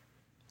path?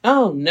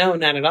 Oh, no,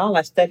 not at all.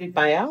 I studied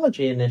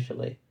biology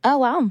initially. Oh,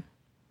 wow.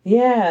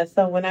 Yeah,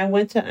 so when I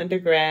went to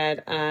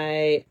undergrad,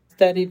 I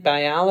studied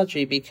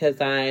biology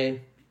because I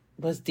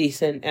was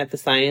decent at the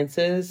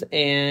sciences.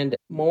 And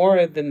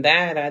more than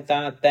that, I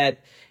thought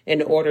that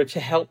in order to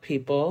help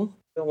people,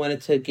 I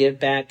wanted to give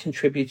back,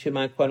 contribute to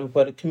my quote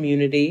unquote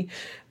community,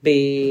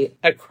 be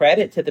a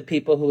credit to the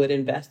people who had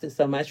invested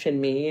so much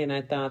in me. And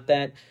I thought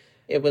that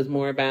it was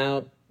more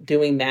about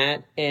doing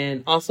that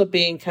and also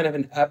being kind of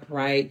an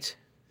upright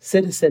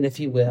citizen, if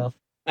you will.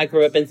 I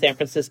grew up in San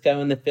Francisco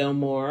in the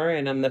Fillmore,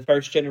 and I'm the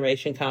first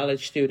generation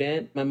college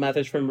student. My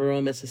mother's from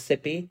rural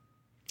Mississippi.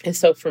 And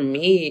so for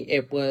me,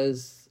 it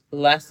was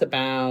less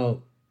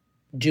about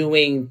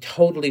doing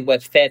totally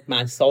what fed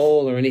my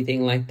soul or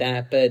anything like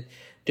that, but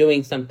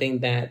doing something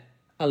that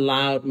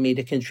allowed me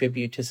to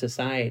contribute to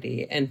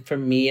society. And for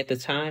me at the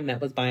time, that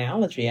was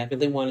biology. I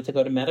really wanted to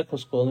go to medical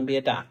school and be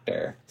a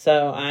doctor.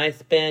 So I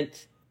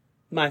spent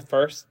my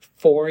first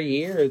 4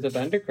 years of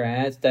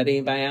undergrad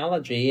studying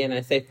biology. And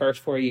I say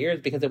first 4 years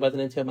because it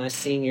wasn't until my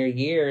senior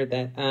year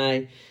that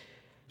I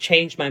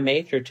changed my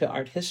major to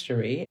art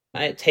history.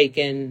 I had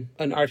taken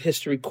an art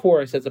history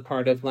course as a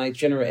part of like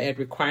general ed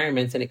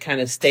requirements, and it kind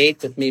of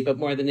stayed with me. But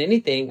more than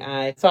anything,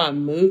 I saw a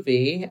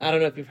movie. I don't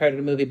know if you've heard of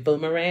the movie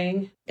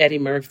Boomerang. Eddie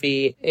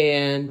Murphy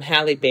and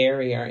Halle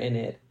Berry are in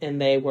it,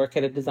 and they work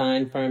at a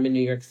design firm in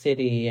New York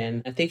City.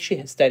 And I think she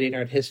had studied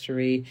art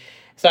history.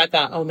 So I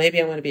thought, oh,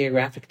 maybe I want to be a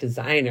graphic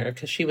designer,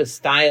 because she was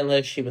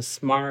stylish, she was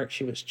smart,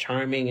 she was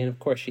charming, and of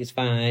course she's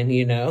fine,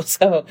 you know.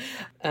 So,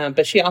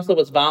 but she also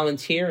was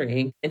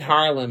volunteering in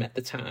Harlem at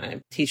the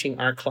time, teaching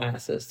art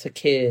classes to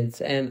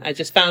kids. And I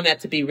just found that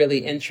to be really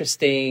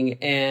interesting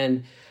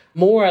and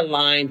more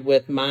aligned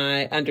with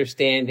my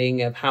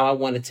understanding of how I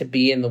wanted to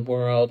be in the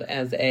world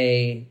as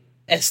a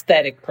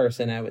aesthetic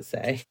person, I would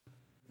say.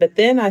 But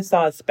then I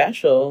saw a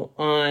special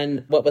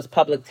on what was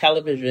public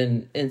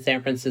television in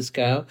San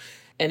Francisco.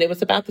 And it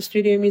was about the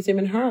Studio Museum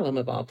in Harlem,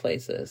 of all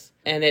places.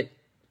 And it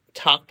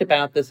talked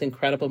about this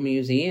incredible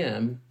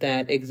museum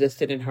that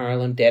existed in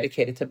Harlem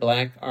dedicated to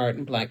Black art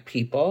and Black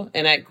people.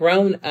 And I'd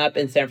grown up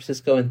in San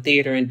Francisco in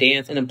theater and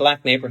dance in a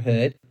Black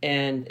neighborhood.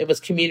 And it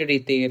was community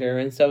theater.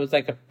 And so it was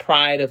like a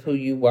pride of who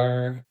you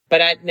were.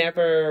 But I'd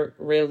never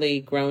really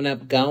grown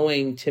up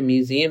going to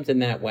museums in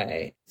that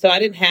way. So I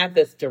didn't have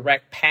this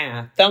direct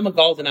path. Thelma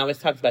Golden always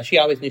talks about, she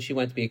always knew she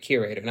wanted to be a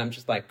curator. And I'm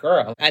just like,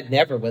 girl, I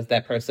never was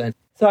that person.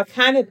 So I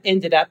kind of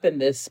ended up in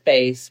this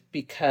space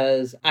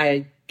because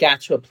I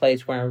got to a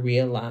place where I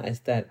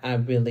realized that I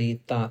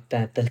really thought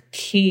that the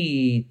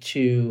key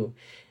to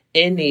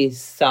any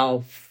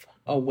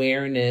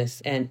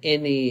self-awareness and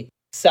any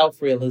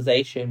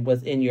self-realization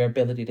was in your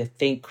ability to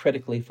think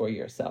critically for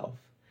yourself.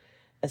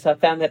 And so I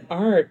found that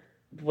art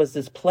was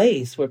this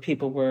place where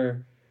people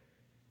were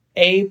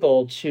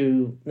able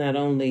to not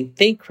only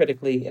think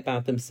critically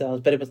about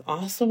themselves, but it was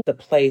also the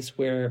place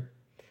where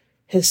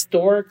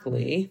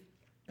historically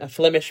a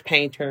Flemish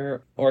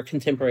painter or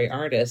contemporary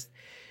artist,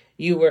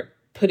 you were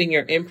putting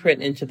your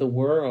imprint into the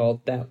world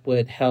that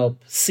would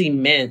help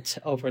cement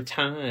over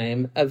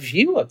time a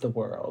view of the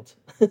world,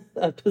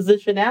 a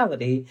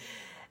positionality.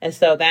 And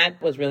so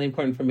that was really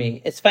important for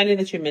me. It's funny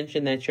that you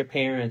mentioned that your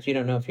parents, you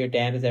don't know if your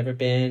dad has ever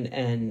been,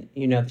 and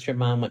you know that your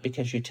mom went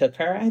because you took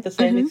her. I had the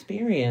same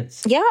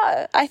experience.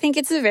 Yeah, I think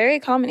it's a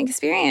very common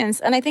experience.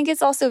 And I think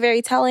it's also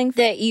very telling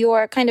that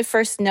your kind of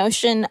first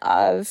notion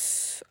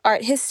of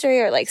art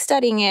history or like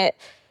studying it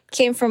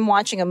came from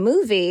watching a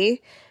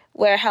movie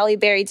where Halle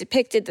Berry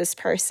depicted this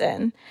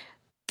person.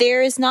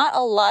 There is not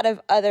a lot of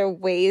other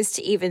ways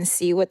to even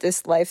see what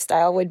this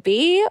lifestyle would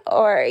be,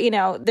 or, you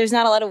know, there's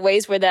not a lot of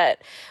ways where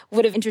that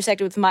would have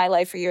intersected with my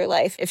life or your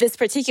life if this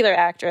particular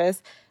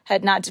actress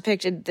had not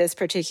depicted this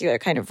particular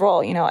kind of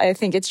role. You know, I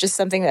think it's just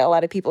something that a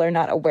lot of people are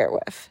not aware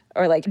with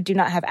or like do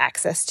not have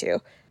access to.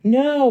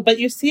 No, but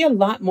you see a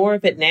lot more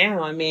of it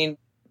now. I mean,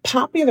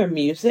 popular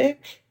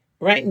music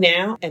right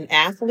now and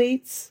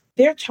athletes,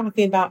 they're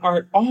talking about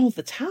art all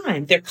the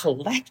time. They're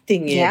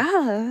collecting it.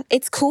 Yeah,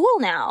 it's cool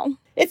now.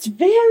 It's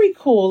very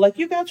cool. Like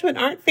you go to an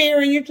art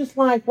fair and you're just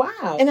like,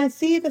 wow. And I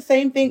see the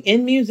same thing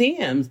in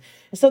museums.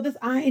 So this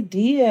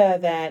idea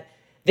that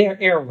they're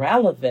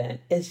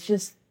irrelevant is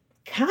just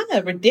kind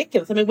of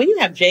ridiculous. I mean, when you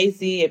have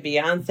Jay-Z and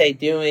Beyonce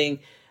doing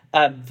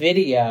a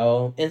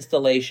video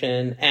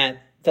installation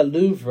at the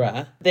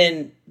Louvre,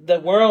 then the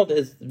world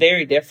is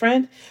very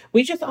different.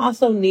 We just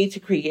also need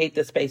to create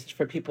the spaces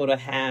for people to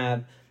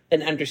have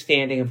an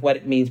understanding of what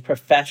it means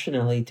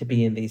professionally to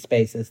be in these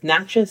spaces,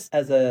 not just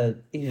as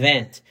an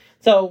event.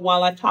 So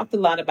while I've talked a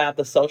lot about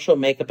the social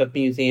makeup of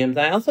museums,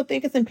 I also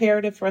think it's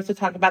imperative for us to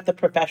talk about the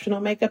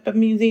professional makeup of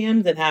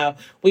museums and how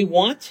we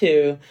want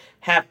to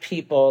have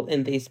people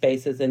in these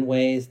spaces in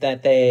ways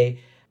that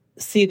they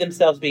see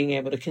themselves being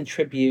able to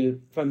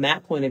contribute from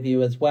that point of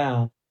view as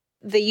well.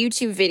 The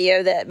YouTube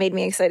video that made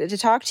me excited to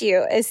talk to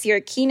you is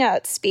your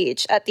keynote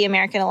speech at the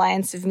American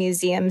Alliance of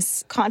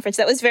Museums conference.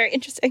 That was very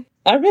interesting.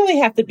 I really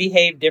have to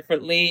behave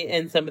differently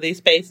in some of these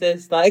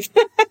spaces. Like,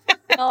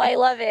 Oh, I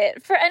love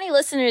it. For any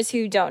listeners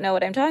who don't know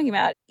what I'm talking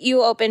about,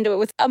 you opened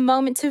with a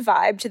moment to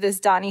vibe to this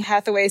Donny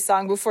Hathaway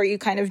song before you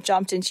kind of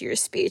jumped into your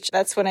speech.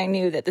 That's when I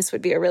knew that this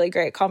would be a really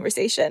great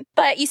conversation.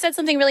 But you said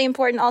something really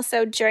important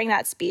also during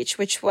that speech,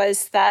 which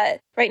was that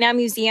right now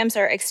museums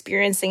are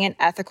experiencing an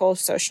ethical,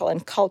 social,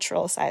 and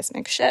cultural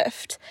seismic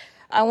shift.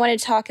 I want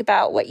to talk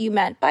about what you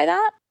meant by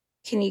that.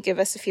 Can you give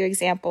us a few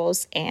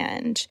examples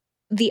and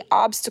the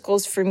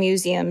obstacles for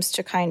museums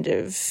to kind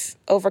of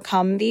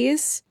overcome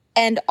these?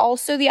 And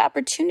also the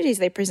opportunities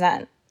they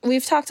present.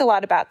 We've talked a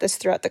lot about this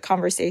throughout the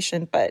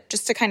conversation, but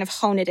just to kind of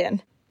hone it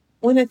in.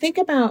 When I think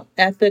about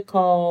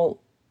ethical,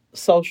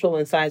 social,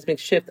 and seismic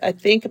shift, I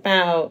think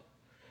about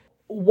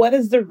what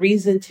is the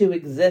reason to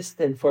exist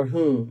and for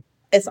whom?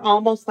 It's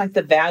almost like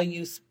the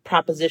values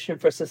proposition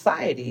for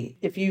society.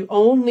 If you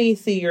only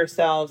see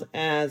yourselves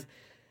as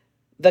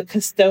the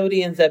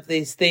custodians of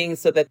these things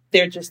so that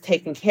they're just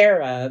taken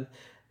care of,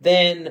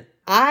 then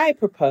I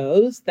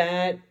propose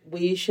that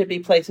we should be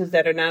places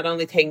that are not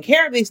only taking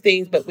care of these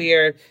things, but we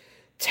are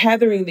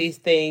tethering these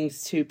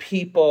things to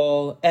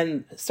people,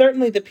 and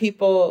certainly the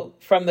people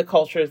from the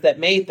cultures that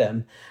made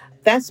them.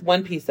 That's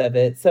one piece of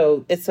it.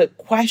 So it's a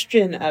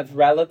question of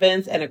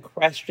relevance and a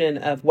question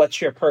of what's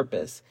your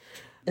purpose.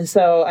 And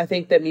so I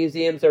think that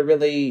museums are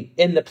really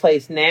in the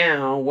place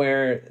now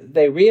where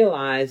they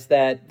realize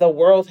that the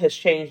world has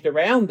changed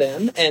around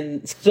them,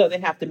 and so they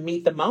have to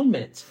meet the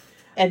moment.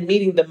 And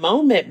meeting the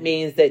moment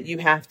means that you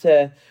have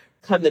to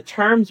come to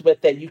terms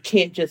with that you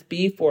can't just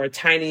be for a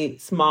tiny,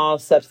 small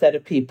subset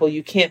of people.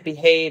 You can't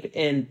behave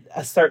in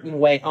a certain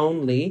way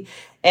only.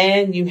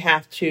 And you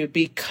have to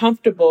be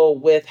comfortable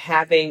with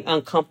having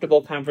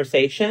uncomfortable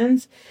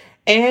conversations.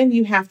 And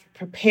you have to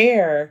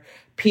prepare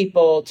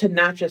people to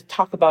not just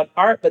talk about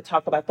art, but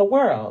talk about the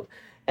world.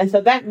 And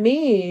so that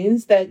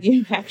means that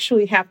you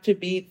actually have to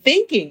be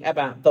thinking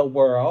about the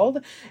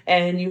world,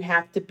 and you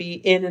have to be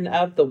in and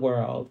of the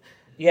world.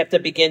 You have to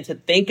begin to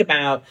think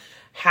about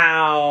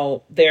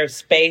how there's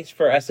space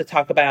for us to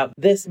talk about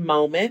this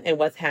moment and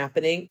what's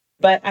happening.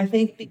 But I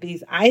think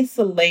these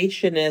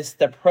isolationist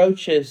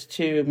approaches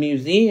to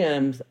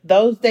museums,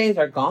 those days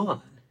are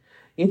gone.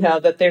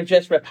 That they're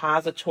just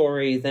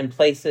repositories and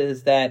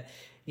places that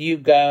you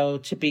go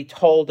to be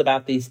told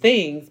about these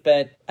things.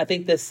 But I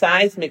think this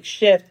seismic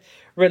shift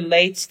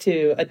relates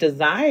to a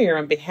desire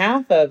on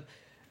behalf of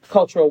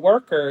cultural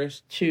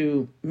workers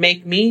to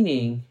make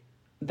meaning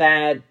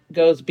that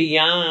goes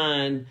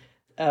beyond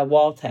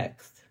wall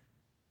text.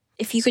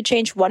 If you could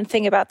change one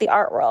thing about the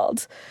art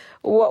world,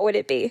 what would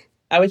it be?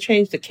 I would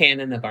change the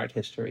canon of art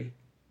history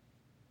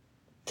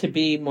to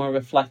be more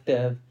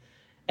reflective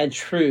and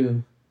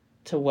true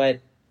to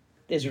what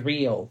is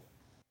real.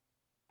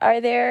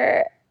 Are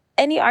there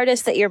any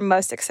artists that you're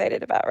most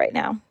excited about right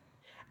now?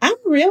 I'm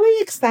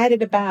really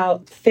excited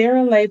about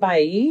Farrah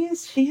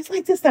Baiz. She's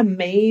like this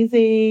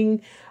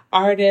amazing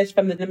artist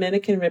from the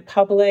Dominican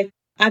Republic.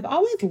 I've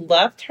always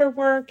loved her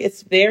work.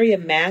 It's very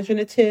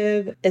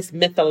imaginative. It's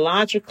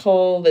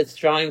mythological. It's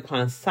drawing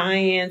upon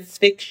science,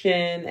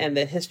 fiction, and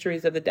the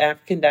histories of the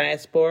African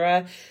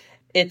diaspora.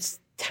 It's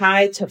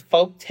tied to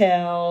folk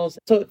tales.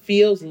 So it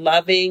feels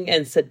loving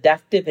and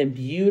seductive and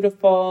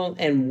beautiful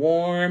and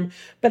warm,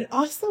 but it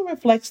also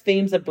reflects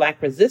themes of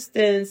Black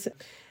resistance.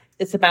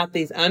 It's about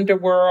these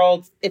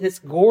underworlds. It is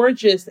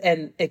gorgeous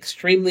and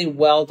extremely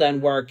well done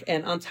work.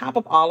 And on top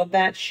of all of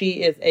that,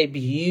 she is a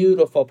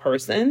beautiful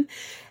person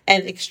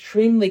and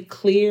extremely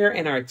clear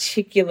and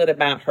articulate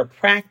about her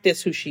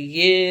practice, who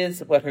she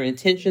is, what her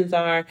intentions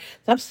are.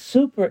 So I'm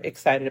super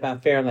excited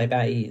about Farrah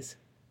Baiz.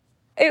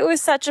 It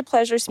was such a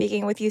pleasure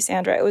speaking with you,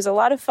 Sandra. It was a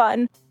lot of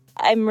fun.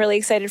 I'm really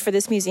excited for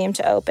this museum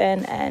to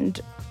open and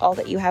all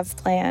that you have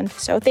planned.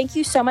 So thank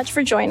you so much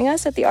for joining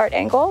us at the Art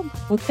Angle.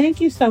 Well, thank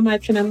you so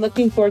much, and I'm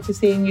looking forward to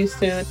seeing you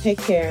soon. Take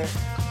care.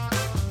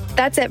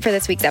 That's it for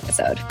this week's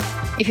episode.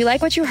 If you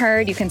like what you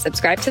heard, you can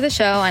subscribe to the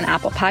show on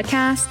Apple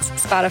Podcasts,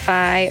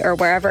 Spotify, or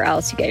wherever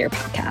else you get your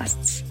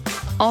podcasts.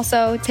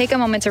 Also, take a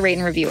moment to rate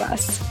and review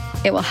us.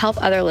 It will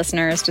help other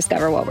listeners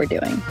discover what we're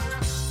doing.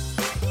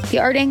 The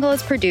Art Angle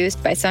is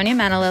produced by Sonia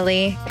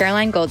Manalili,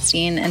 Caroline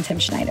Goldstein, and Tim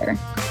Schneider.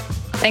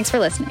 Thanks for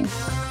listening.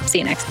 See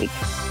you next week.